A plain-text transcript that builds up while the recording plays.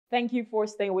Thank you for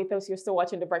staying with us. You're still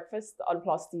watching The Breakfast on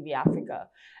Plus TV Africa.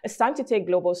 It's time to take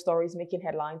global stories making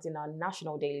headlines in our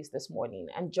national dailies this morning.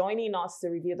 And joining us to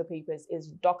review the papers is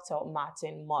Dr.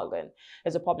 Martin Morgan,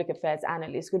 as a public affairs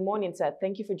analyst. Good morning, sir.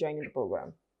 Thank you for joining the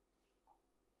program.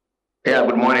 Yeah,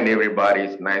 good morning, everybody.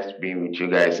 It's nice being with you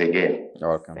guys again.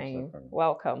 Welcome.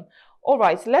 Welcome. All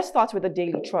right, let's start with the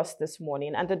Daily Trust this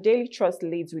morning. And the Daily Trust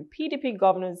leads with PDP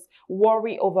governors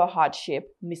worry over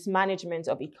hardship, mismanagement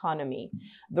of economy.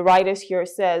 The writers here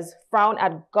says, frown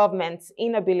at government's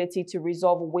inability to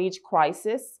resolve wage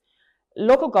crisis,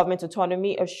 local government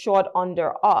autonomy assured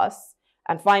under us,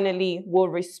 and finally, will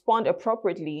respond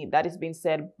appropriately. That is being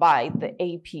said by the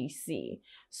APC.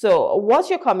 So what's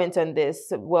your comment on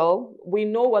this? Well, we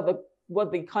know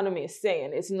what the economy is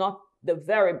saying. It's not the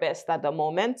very best at the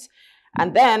moment.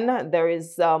 And then there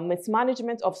is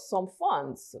mismanagement of some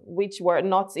funds, which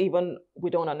we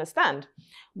don't understand.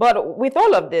 But with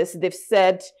all of this, they've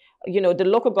said, the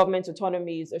local government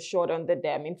autonomy is assured under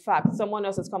them. In fact, someone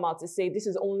else has come out to say this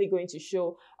is only going to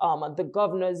show the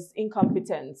governor's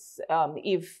incompetence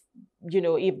if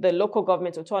the local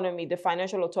government autonomy, the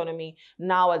financial autonomy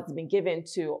now has been given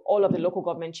to all of the local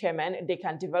government chairmen, they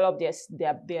can develop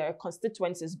their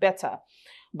constituencies better.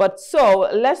 But so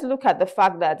let's look at the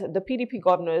fact that the PDP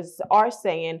governors are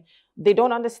saying they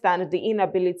don't understand the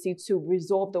inability to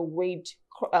resolve the wage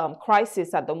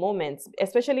crisis at the moment,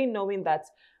 especially knowing that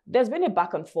there's been a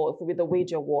back and forth with the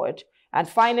wage award. And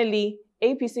finally,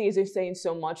 APC isn't saying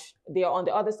so much. They are on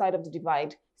the other side of the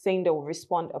divide, saying they will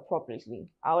respond appropriately.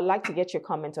 I would like to get your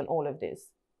comment on all of this.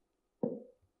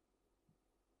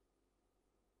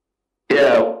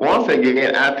 Yeah, once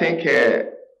again, I think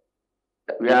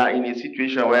we are in a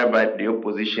situation whereby the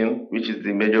opposition, which is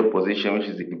the major opposition, which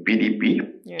is the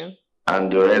PDP,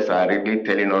 and the rest are really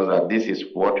telling us that this is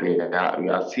what we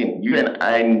are seeing. You and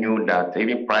I knew that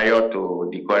even prior to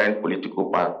the current political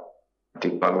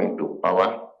party coming to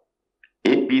power,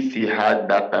 APC had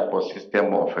that type of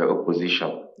system of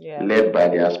opposition, led by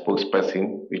their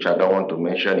spokesperson, which I don't want to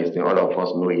mention his name, all of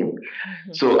us know him.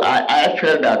 So I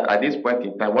felt that at this point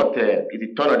in time, what is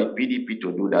the turn of the PDP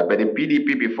to do that? But the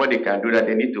PDP, before they can do that,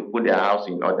 they need to put their house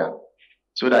in order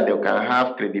so that they can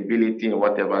have credibility in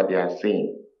whatever they are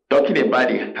saying. Talking about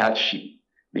the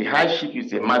hardship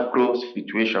is a macro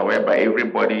situation whereby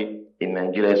everybody in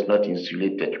Nigeria is not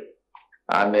insulated.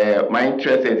 And my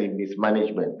interest is in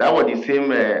mismanagement. That was the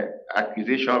same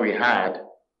accusation we had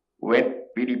when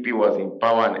PDP was in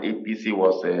power and APC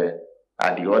was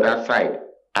at the other side.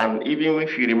 And even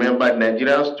if you remember,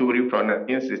 Nigerian story from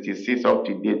 1966 up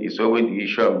to date is always the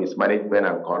issue of mismanagement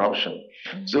and corruption.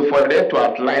 So for them to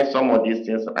outline some of these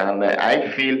things, and I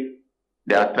feel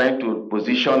they are trying to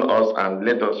position us and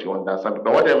let us understand,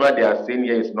 because whatever they are saying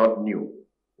here is not new.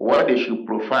 What they should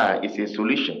profile is a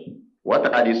solution.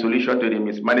 What are the solutions to the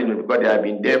mismanagement? Because they have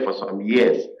been there for some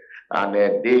years, and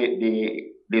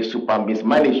they super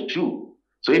mismanage too.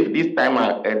 So if this time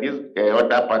this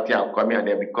other party are coming and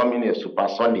they're becoming a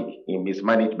supersonic in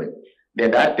mismanagement,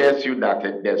 then that tells you that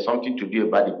there's something to do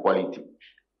about the quality.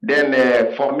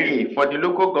 Then for me, for the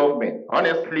local government,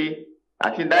 honestly, I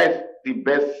think that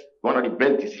is one of the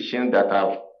best decisions that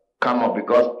have come up,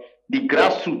 because the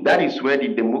grassroots, that is where the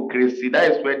democracy,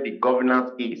 that is where the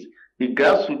governance is. The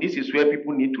grassroots, this is where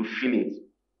people need to feel it.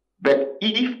 But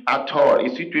if at all, a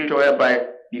situation whereby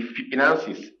the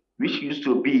finances, which used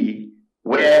to be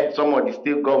where some of the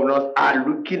state governors are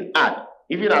looking at,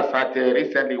 even as at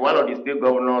recently, one of the state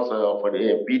governors for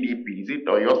the PDP, is it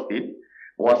Oyo State,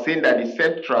 was saying that the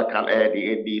central,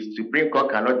 the Supreme Court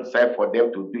cannot decide for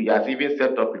them to do. He has even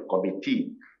set up a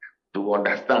committee to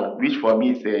understand, which for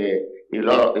me is a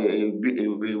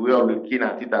way of looking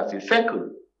at it as a circle,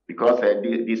 because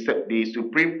the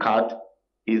Supreme Court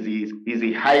is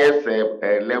the highest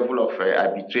level of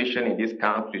arbitration in this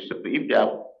country. So if they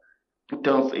have put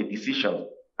on a decision,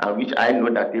 and which I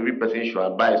know that every person should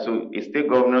abide, so a state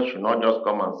governor should not just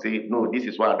come and say, no, this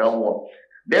is what I don't want.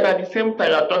 Then at the same time,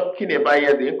 you're talking about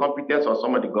the incompetence of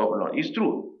some of the governors. It's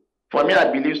true. For me,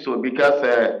 I believe so, because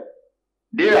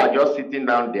they are just sitting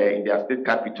down there in their state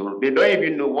capital. They don't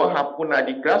even know what happened at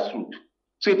the grassroots.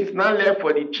 So it is not left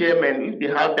for the chairman. If they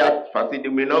have that facility, they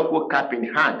may not go cap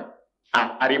in hand.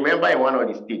 I remember in one of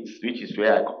the states, which is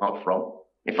where I come from,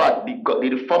 in fact,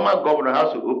 the former governor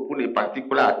has to open a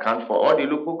particular account for all the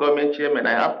local government chairmen.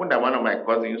 I happened that one of my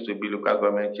cousins used to be local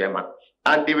government chairman.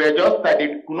 And they were just that they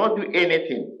could not do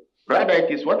anything. Rather, it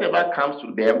is whatever comes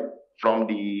to them from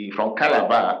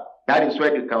Calabar, that is where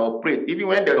they can operate. Even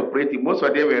when they're operating, most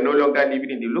of them were no longer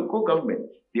living in the local government.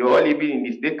 They were all living in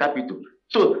the state capital.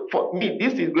 So for me,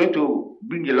 this is going to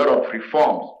bring a lot of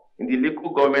reforms in the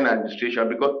local government administration,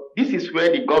 because this is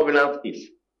where the governance is.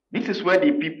 This is where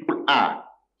the people are.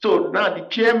 So now the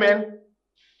chairman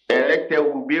elected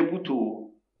will be able to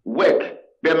work.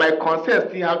 But my concern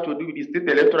still have to do with the State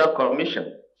Electoral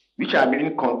Commission, which are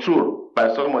being controlled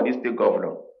by some of the state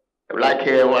governors. Like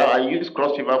I use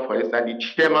Cross River, for instance,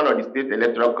 the chairman of the State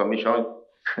Electoral Commission,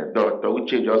 Dr.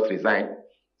 Uche, just resigned,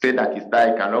 said that his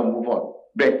style cannot move on.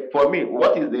 But for me,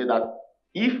 what is there that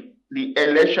if the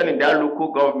election in that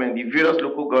local government, the various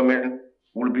local government,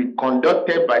 will be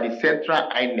conducted by the central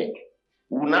INEC,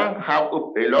 we will now have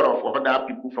a lot of other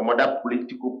people from other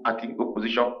political party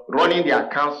opposition running their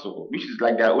council, which is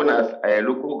like their own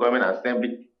local government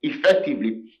assembly,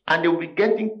 effectively, and they will be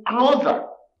getting closer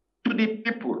to the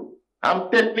people.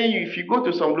 I'm telling you, if you go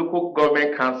to some local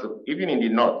government council, even in the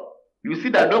north, you see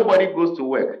that nobody goes to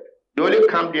work. They only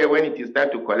come there when it is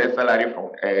time to collect salary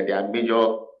from their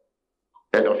major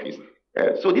head office.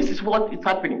 So this is what is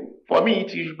happening. For me,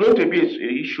 it is going to be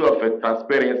an issue of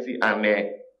transparency and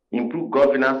improve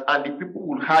governance, and the people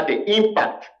will have the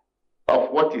impact of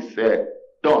what is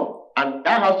done. And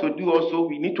that has to do also,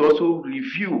 we need to also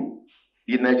review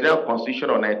the Nigerian Constitution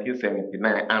of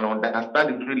 1979 and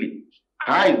understand really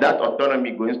how is that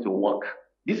autonomy going to work.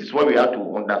 This is what we have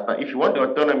to understand. If you want the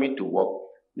autonomy to work,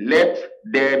 let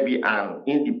there be an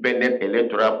independent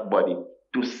electoral body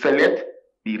to select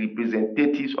the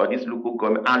representatives of this local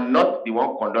government and not the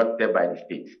one conducted by the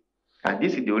state. And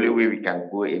this is the only way we can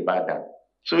go about that.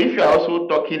 So if you are also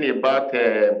talking about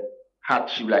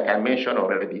hardship, like I mentioned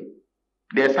already,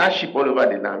 there's hardship all over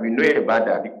the land. We know about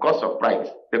that, the cost of price,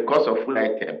 the cost of food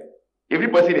item. Every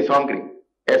person is hungry,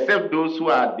 except those who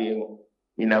are in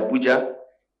Abuja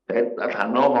that are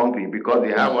not hungry because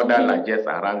they have other largesse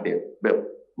around them. But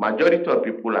majority of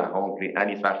people are hungry,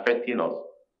 and it's affecting us.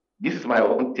 This is my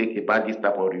own take about this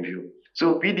type of review.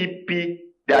 So PDP,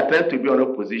 they are trying to be on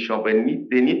opposition, but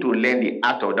they need to learn the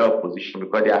art of that opposition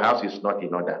because their house is not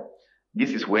in order.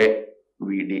 This is where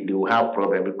they will have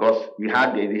problem, because they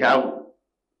have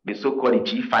the so-called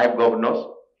G5 governors.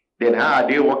 Then how are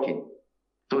they working?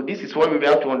 So this is what we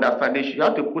have to understand. They should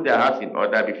have to put their house in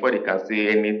order before they can say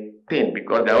anything,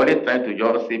 because they're only trying to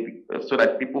just say so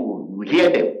that people will hear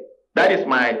them. That is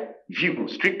my view,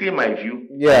 strictly my view.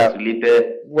 Yeah.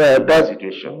 Related well, that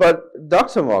situation. But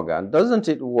Dr. Morgan, doesn't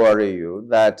it worry you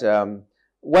that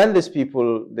when these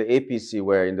people, the APC,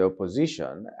 were in the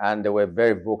opposition and they were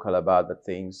very vocal about the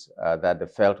things that they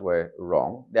felt were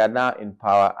wrong, they are now in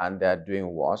power and they are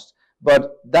doing worse.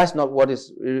 But that's not what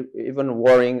is even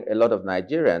worrying a lot of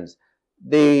Nigerians.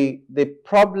 The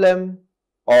problem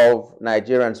of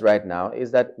Nigerians right now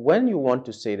is that when you want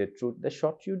to say the truth, they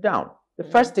shut you down. The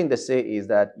first thing they say is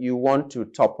that you want to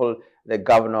topple the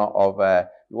governor of,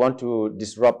 you want to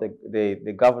disrupt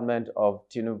the government of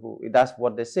Tinubu. That's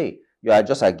what they say. You are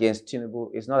just against Tinubu.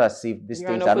 It's not as if these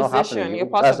things are not happening. You're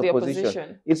part of the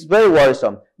opposition. It's very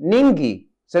worrisome.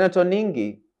 Senator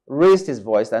Ningi raised his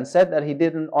voice and said that he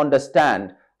didn't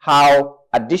understand how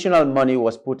additional money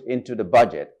was put into the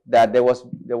budget, that there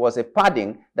was a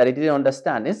padding that he didn't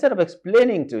understand. Instead of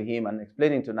explaining to him and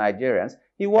explaining to Nigerians,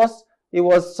 he was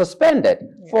suspended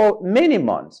for many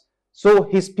months. So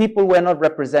his people were not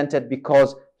represented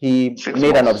because he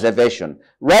made an observation.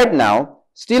 Right now,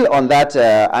 still on that,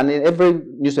 and in every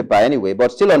newspaper anyway,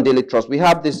 but still on Daily Trust, we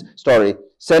have this story.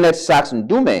 Senate sacks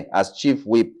Rume as chief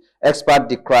whip. Expert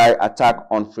decry attack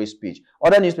on free speech.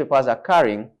 Other newspapers are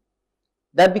carrying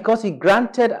that because he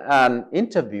granted an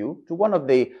interview to one of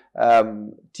the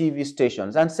TV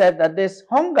stations and said that there's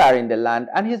hunger in the land,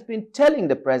 and he's been telling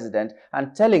the president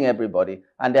and telling everybody,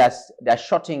 and they're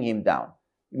shutting him down.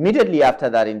 Immediately after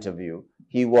that interview,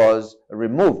 he was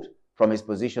removed from his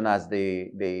position as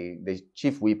the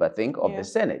chief whip, I think, of the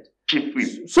Senate. Chief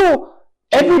whip. So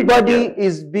everybody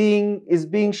is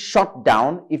being shut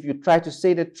down if you try to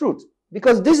say the truth.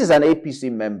 Because this is an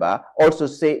APC member also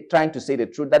trying to say the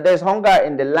truth, that there's hunger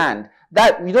in the land,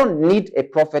 that you don't need a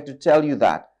prophet to tell you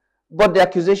that. But the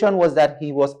accusation was that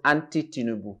he was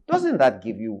anti-Tinubu. Doesn't that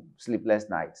give you sleepless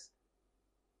nights?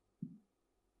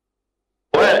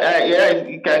 Well, yeah,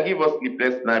 it can give us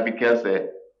sleepless nights because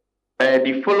the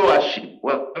followership,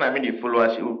 well, when I mean the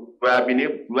followership,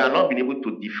 we are not been able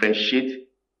to differentiate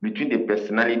between the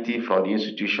personality from the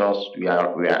institutions we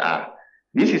are.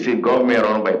 This is a government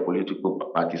run by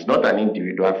political parties, not an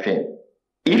individual thing.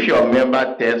 If your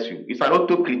member tells you, it's an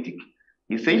autocritic.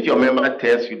 He says if your member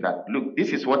tells you that, look, this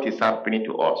is what is happening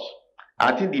to us,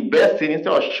 I think the best thing,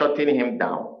 instead of shutting him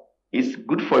down, is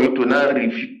good for you to now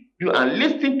review and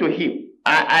listen to him.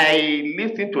 I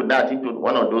listened to that into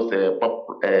one of those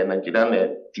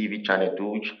Nigerian TV channels,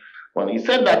 which when he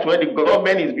said that when the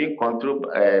government is being controlled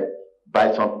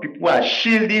by some people who are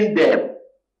shielding them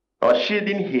or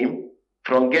shielding him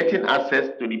from getting access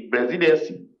to the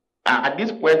presidency. At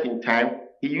this point in time,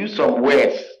 he used some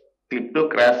words,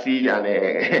 kleptocracy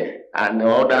and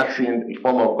other things in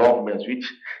form of governments, which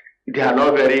they are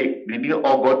not they didn't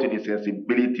all go to the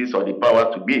sensibilities or the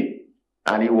power to be.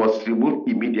 And he was removed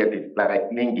immediately, like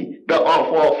Ningi. But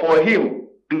for him,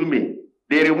 Rume,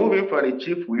 they removed him from the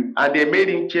chief whip and they made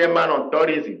him chairman on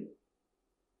tourism,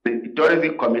 the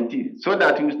tourism committee, so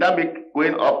that he will start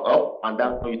going up and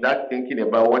down, you start thinking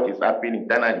about what is happening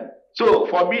internally. So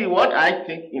for me, what I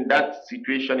think in that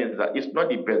situation is that it's not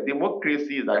the best.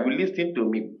 Democracy is that you listen to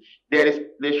me.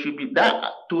 There should be that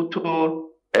total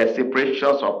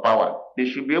separations of power. They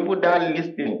should be able to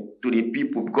listen to the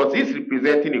people because he's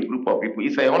representing a group of people.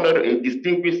 He's a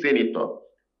distinguished senator.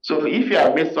 So if you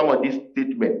have made some of these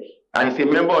statements, and he's a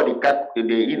member of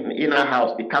the inner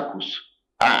house, the caucus,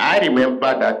 I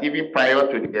remember that even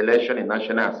prior to the election in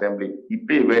National Assembly, he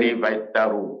played a very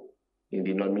vital role in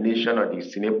the nomination of the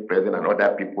Senate President and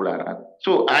other people around.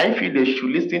 So I feel they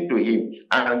should listen to him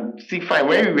and see, fine,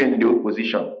 when we were in the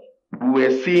opposition, we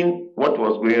were seeing what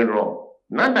was going wrong.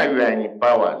 Now that we are in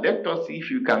power, let us see if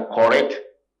you can correct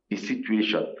the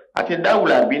situation. I think that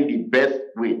would have been the best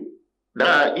way.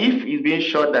 Now, if he's being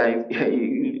shot down,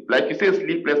 like you say,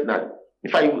 sleepless night.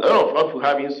 In fact, all of us will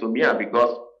have insomnia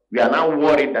because we are now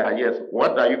worried that, yes,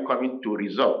 what are you coming to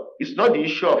resolve? It's not the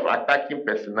issue of attacking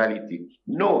personality.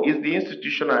 No, it's the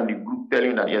institution and the group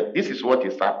telling that, yes, this is what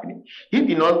is happening. He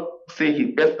did not say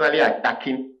he's personally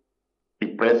attacking the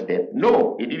president.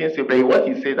 No, he didn't say, but what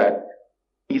he said that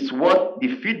is what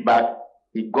the feedback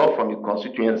he got from the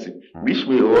constituency, which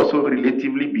may also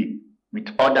relatively be with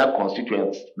other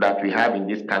constituents that we have in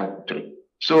this country.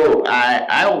 So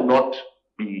I will not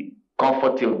be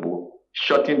comfortable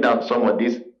shutting down some of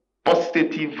these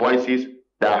positive voices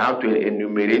that have to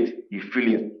enumerate the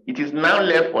feelings. It is now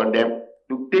left for them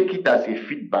to take it as a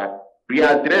feedback,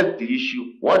 readdress the issue.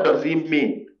 What does it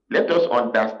mean? Let us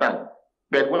understand.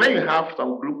 But when you have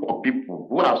some group of people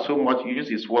who have so much, use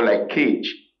this word like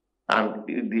cage, and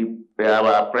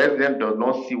our president does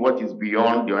not see what is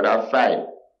beyond the other side,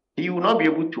 he will not be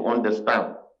able to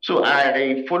understand. So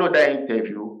I follow that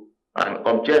interview, and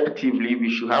objectively, we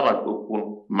should have an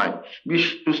open mind. We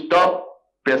should stop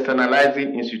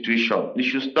personalizing institutions. We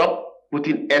should stop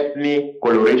putting ethnic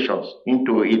colorations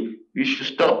into it. We should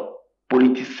stop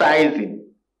politicizing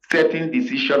certain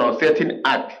decision or certain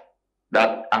act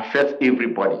that affects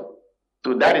everybody.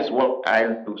 So that is what I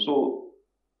do. So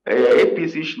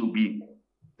APC should be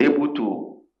able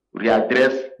to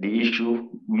readdress the issue,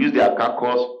 use their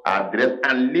caucus, address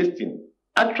and listen.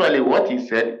 Actually, what he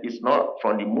said is not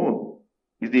from the moon.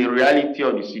 It's the reality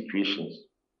of the situations.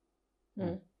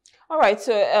 All right,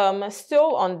 so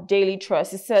still on Daily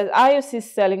Trust, it says IOC is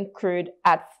selling crude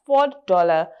at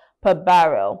 $4 per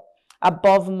barrel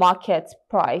above market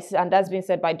price, and that's been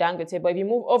said by Dangote. But if you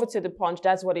move over to the Punch,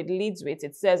 that's what it leads with.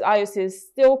 It says IOC is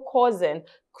still causing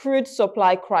crude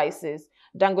supply crisis.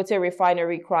 Dangote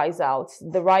refinery cries out.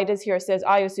 The writers here says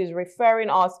IOC is referring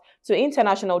us to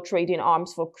international trading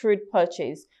arms for crude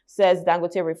purchase, says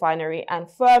Dangote refinery, and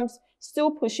firms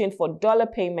still pushing for dollar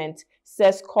payment,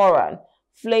 says Koran.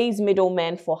 Flays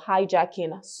middlemen for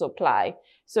hijacking supply.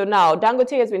 So now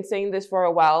Dangote has been saying this for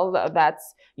a while, that,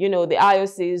 you know, the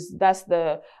IOCs, that's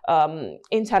the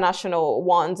international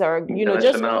ones, are, you know,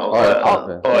 just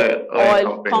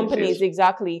oil companies,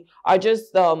 exactly, are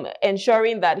just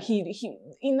ensuring that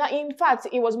in fact,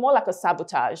 it was more like a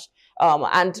sabotage.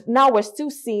 And now we're still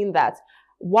seeing that.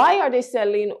 Why are they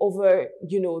selling over,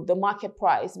 you know, the market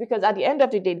price? Because at the end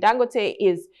of the day, Dangote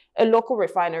is a local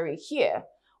refinery here.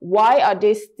 Why are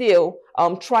they still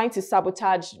trying to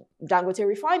sabotage Dangote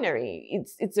refinery?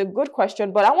 It's a good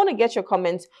question, but I want to get your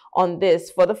comments on this,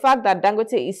 for the fact that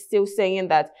Dangote is still saying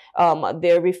that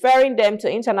they're referring them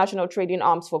to international trading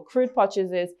arms for crude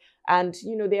purchases, and,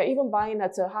 you know, they're even buying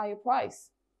at a higher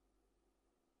price.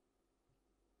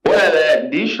 Well,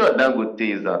 the issue of Dangote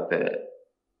is that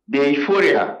the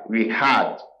euphoria we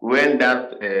had when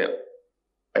that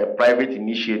a private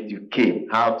initiative came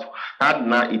out had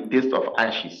now a taste of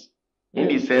ashes, in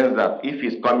the sense that if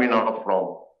it's coming out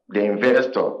from the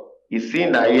investor, he's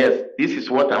seeing that, yes, this is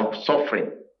what I'm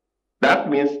suffering. That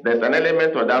means there's an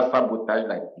element of that sabotage,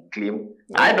 like he claimed.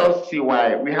 I don't see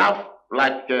why. We have,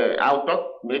 like, I'll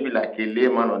talk maybe like a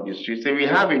layman on the street. Say we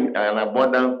have an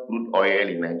abundant crude oil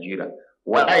in Nigeria.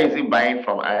 Why is he buying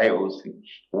from IOC?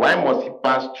 Why must he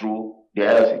pass through the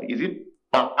IOC? Is it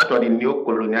part of the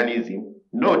neo-colonialism?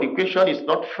 No, the question is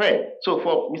not fair. So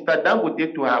for Mr.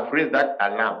 Dangote to have raised that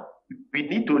alarm, we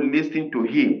need to listen to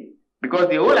him. Because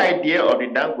the whole idea of the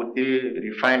Dangote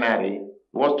refinery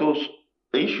was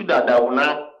to issue that will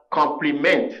now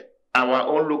complement our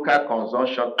own local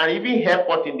consumption and even help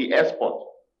us in the export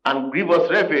and give us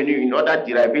revenue in other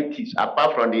derivatives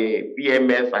apart from the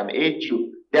PMS and AGO.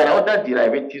 There are other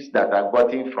derivatives that are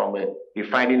gotten from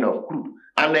refining of crude.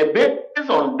 And based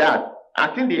on that, I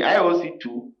think the IOC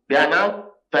too, they are now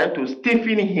trying to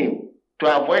stiffen him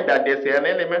to avoid that there's an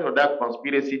element of that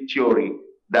conspiracy theory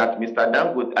that Mr.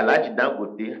 Dangote, Agaji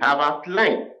Dangote, have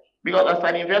outlined. Because as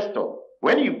an investor,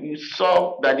 when you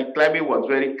saw that the climate was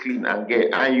very clean and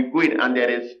you go in and there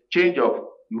is change of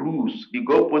rules, the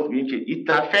goalposts being changed, it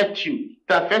affects you.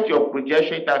 It affects your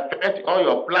projection. It affects all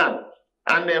your plans.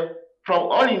 And from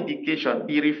all indication,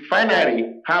 the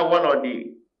refinery have one of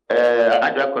the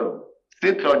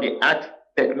state-of-the-art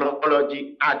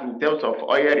technology in terms of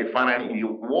oil refinery in the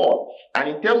world, and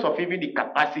in terms of even the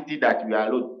capacity that we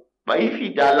allowed. But if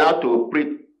it's allowed to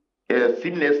operate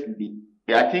seamlessly,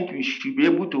 I think we should be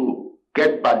able to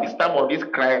get back this time of this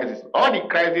crisis. All the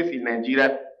crisis in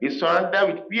Nigeria is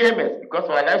surrounded with PMS because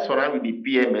our lives surrounded with the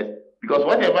PMS. Because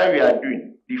whatever we are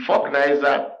doing, the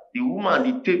vulcanizer, the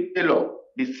woman, the tailor,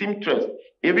 the seamstress,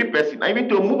 every person, even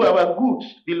to move our goods,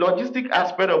 the logistic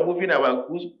aspect of moving our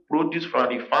goods produce from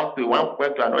the farm to one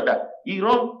point to another, it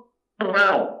runs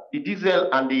around the diesel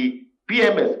and the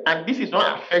PMS, and this is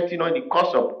not affecting on the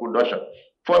cost of production.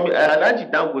 For me, Agaji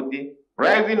Dangote,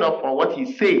 rising up from what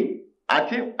he's saying, I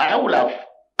think I would have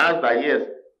asked that yes,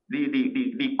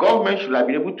 the government should have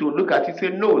been able to look at it and say,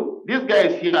 no, this guy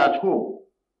is here at home.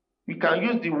 We can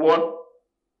use the word,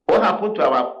 what happened to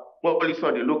our policy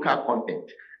on the local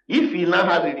content? If he now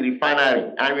has a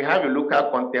refinery and we have a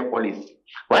local content policy,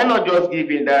 why not just give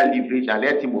him that leverage and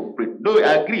let him operate? Though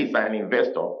I agree he's an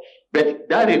investor, but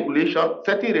that regulation,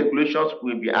 certain regulations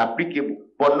will be applicable,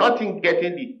 but nothing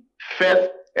getting the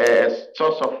first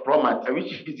source of raw material,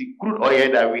 which is the crude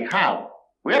oil that we have.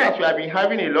 Whereas we have been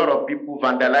having a lot of people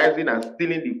vandalizing and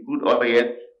stealing the crude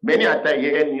oil, many a time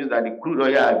hear news that the crude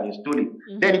oil has been stolen.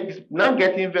 Then it is now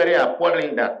getting very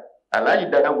appalling that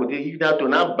Agaji Dangote he had to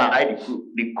now buy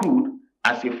the crude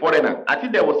as a foreigner. I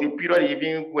think there was a period he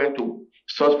even went to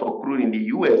source for crude in the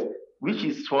US, which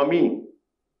is for me,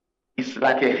 it's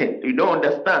like you don't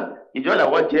understand. It's just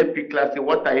like what JP class say,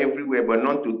 water everywhere but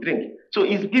none to drink. So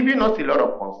it's giving us a lot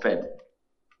of concern.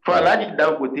 For Agaji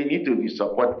Dangote need to be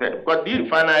supported. Because the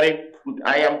refinery,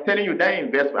 I am telling you that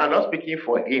investment, I'm not speaking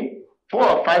for him. 4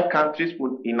 or 5 countries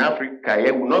in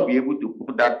Africa will not be able to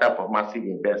put that type of massive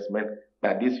investment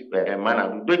that this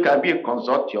man, though it can be a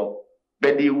consortium,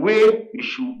 but the way you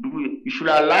should do it, you should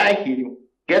allow him,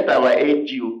 get our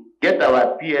AGO, get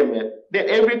our PMS, then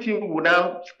everything will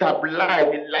now stabilize,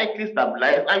 will likely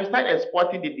stabilize, and we start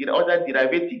exporting the other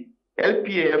derivatives,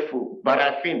 LPF,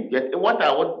 paraffin. What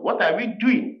are we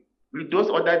doing with those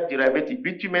other derivatives,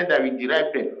 bitumen that we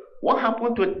derive them? What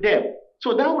happened to them?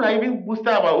 So that will even boost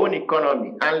our own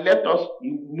economy and let us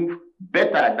move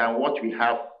better than what we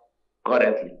have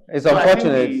currently. It's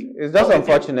unfortunate. It's just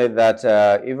unfortunate that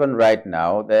even right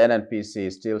now the NNPC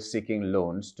is still seeking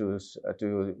loans to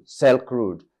sell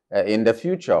crude. In the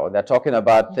future, they're talking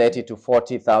about 30 to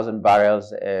 40,000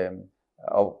 barrels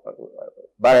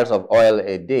of oil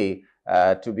a day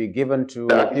to be given to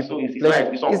people.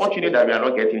 It's unfortunate that we are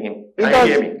not getting him. Can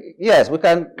you hear me? Yes, we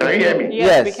can. Can you hear me?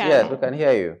 Yes, we can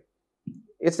hear you.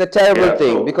 It's a terrible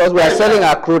thing because we are selling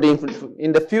our crude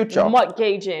in the future.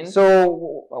 Mortgaging.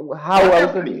 So how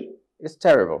are we? It's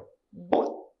terrible.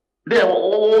 Then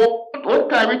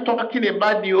what are we talking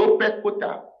about the OPEC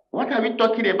quota? What are we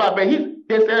talking about? But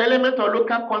there's an element of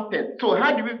local content. So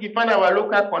how do we define our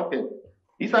local content?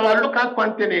 Is our local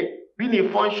content being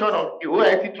a function of the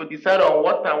OIC to decide on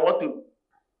what and what to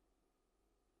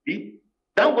be?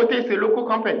 Dangote is a local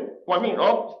company. For me,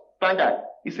 up standard.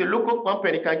 It's a local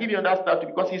company. It can give you that status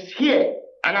because it's here.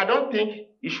 And I don't think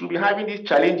it should be having these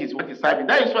challenges what is happening.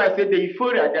 That is why I said the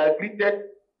euphoria that greeted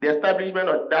the establishment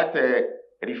of that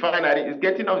refinery is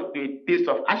getting us to a taste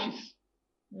of ashes.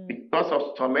 Because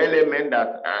of some element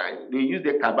that they use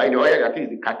the carbide oil, I think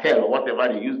it's the cartel or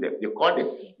whatever they use, they call it.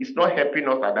 It's not helping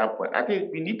us at that point. I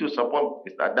think we need to support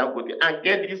Mr. Dangote and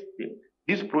get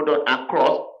this product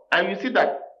across. And you see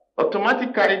that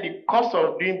automatically the cost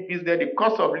of doing business, the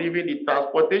cost of living, the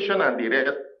transportation and the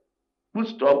rest, food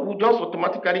stuff will just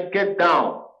automatically get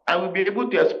down and we'll be able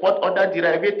to export other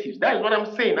derivatives. That is what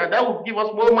I'm saying. And that will give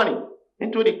us more money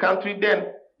into the country. Then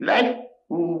life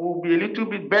will be a little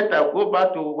bit better, go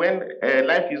back to when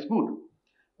life is good.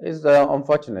 It's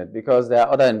unfortunate because there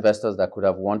are other investors that could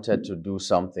have wanted to do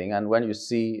something. And when you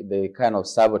see the kind of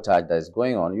sabotage that is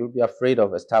going on, you'll be afraid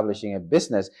of establishing a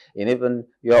business in even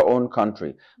your own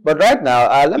country. But right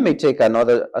now, let me take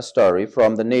another story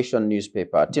from the Nation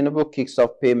newspaper. Tinubu kicks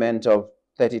off payment of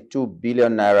 32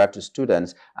 billion naira to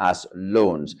students as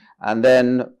loans. And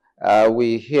then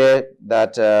we hear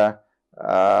that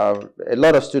a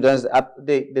lot of students,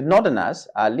 the northerners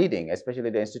are leading, especially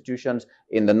the institutions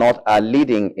in the north are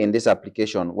leading in this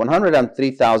application.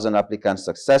 103,000 applicants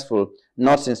successful,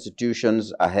 North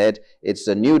institutions ahead. It's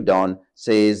a new dawn,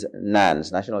 says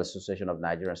NANS, National Association of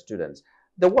Nigerian Students.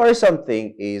 The worrisome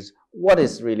thing is what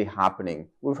is really happening.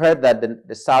 We've heard that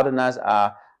the southerners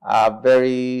are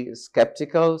very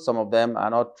skeptical. Some of them are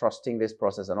not trusting this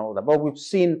process and all that. But we've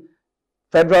seen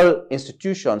federal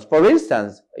institutions, for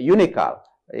instance, Unical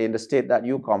in the state that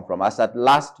you come from, as at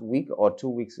last week or 2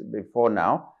 weeks before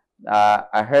now,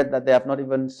 I heard that they have not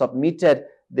even submitted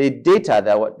the data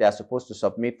that they are supposed to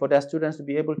submit for their students to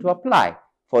be able to apply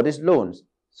for these loans.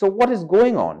 So what is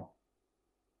going on?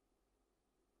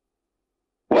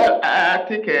 Well, I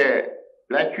think,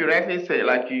 like you rightly say,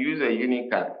 like you use a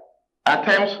Unical, at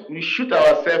times we shoot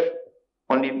ourselves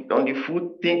on the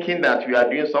foot thinking that we are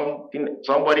doing something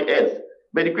somebody else.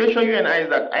 But the question you and I is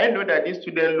that I know that this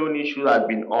student loan issue has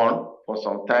been on for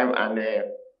some time, and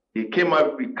they came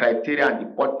up with criteria and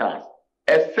the portals.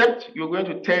 Except you're going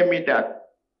to tell me that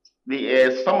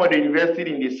some of the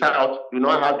universities in the south do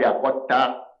not have their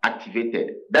portal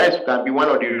activated. That can be one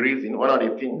of the reasons, one of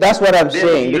the things. That's what I'm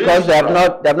saying, because they have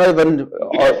not even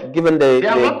given the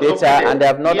data and they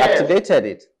have not activated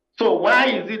it. So why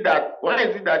is it that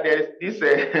there is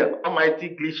this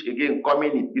almighty glitch again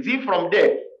coming in? Is it from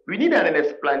there? We need an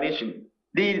explanation.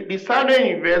 The Southern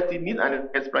University needs an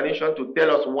explanation to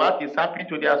tell us what is happening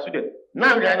to their students.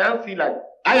 Now we are now seeing, like,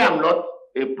 I am not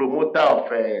a promoter of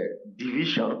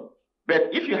division, but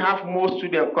if you have more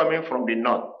students coming from the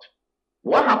north,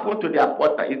 what happened to their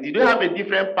portal? Did they have a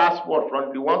different passport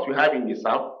from the ones we have in the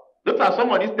south? Those are some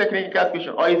of these technical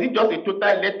questions. Or is it just a total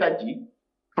lethargy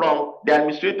from the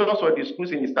administrators or the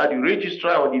schools in the south, the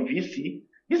registrar or the VC?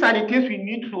 These are the things we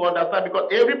need to understand, because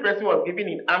every person was given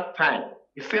in arm time,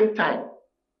 the same time.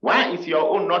 Why is your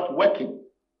own not working?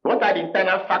 What are the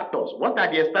internal factors? What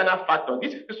are the external factors?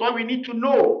 This is what we need to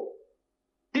know.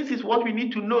 This is what we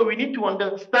need to know. We need to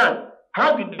understand.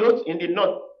 How do those in the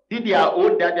north did their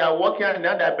own, that they are working and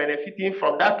that they are benefiting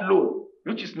from that loan,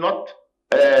 which is not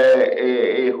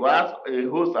a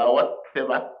host or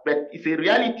whatever, but it's a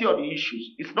reality of the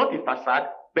issues. It's not a facade,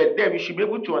 but then we should be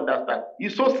able to understand.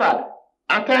 It's so sad.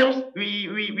 At times,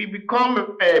 we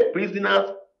become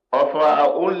prisoners of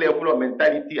our own level of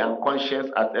mentality and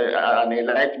conscience as an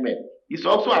enlightenment. It's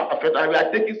also affected, and we are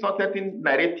taking certain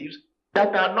narratives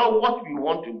that are not what we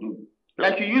want to do.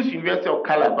 Like you use University of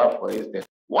Calabar, for instance.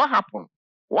 What happened?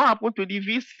 What happened to the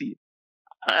VC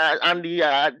and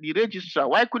the registrar?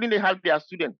 Why couldn't they have their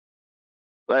students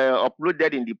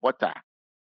uploaded in the portal?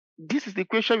 This is the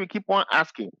question we keep on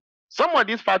asking. Some of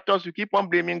these factors we keep on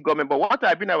blaming government, but what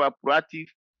have been our proactive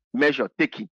measure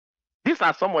taking? These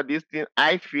are some of these things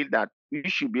I feel that we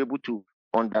should be able to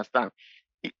understand.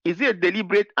 Is it a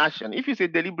deliberate action? If it's a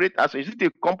deliberate action, is it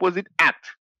a composite act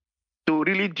to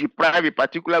really deprive a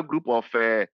particular group of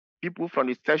people from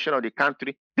the section of the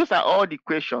country? These are all the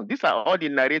questions. These are all the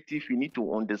narratives we need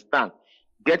to understand.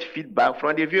 Get feedback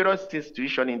from the various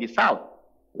institutions in the south.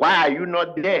 Why are you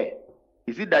not there?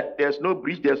 Is it that there's no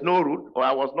bridge, there's no route, or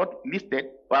I was not listed,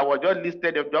 or I was just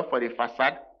listed just for the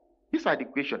facade? These are the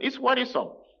questions. It's worrisome.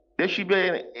 There should be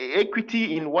an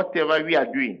equity in whatever we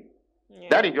are doing. Yeah.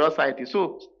 That is your society.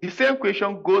 So the same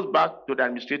question goes back to the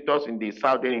administrators in the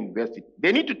Southern University.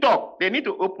 They need to talk. They need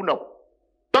to open up.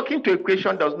 Talking to a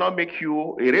question does not make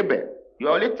you a rebel.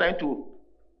 You're always trying to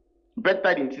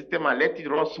better the system and let it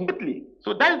run smoothly.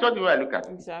 So that is what we are looking at.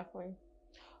 Exactly.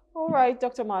 All right,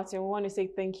 Dr. Martin, we want to say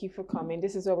thank you for coming.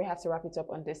 This is where we have to wrap it up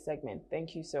on this segment.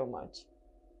 Thank you so much.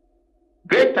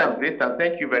 Great time, great time.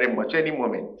 Thank you very much. Any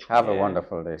moment. Have a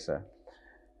wonderful day, sir.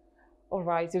 All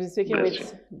right, so we're speaking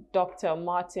with Dr.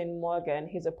 Martin Morgan.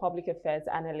 He's a public affairs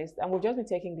analyst, and we've just been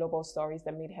taking global stories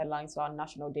that made headlines on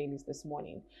national dailies this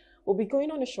morning. We'll be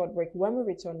going on a short break. When we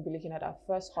return, we'll be looking at our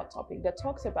first hot topic that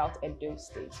talks about Edo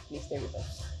State. Please stay with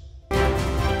us.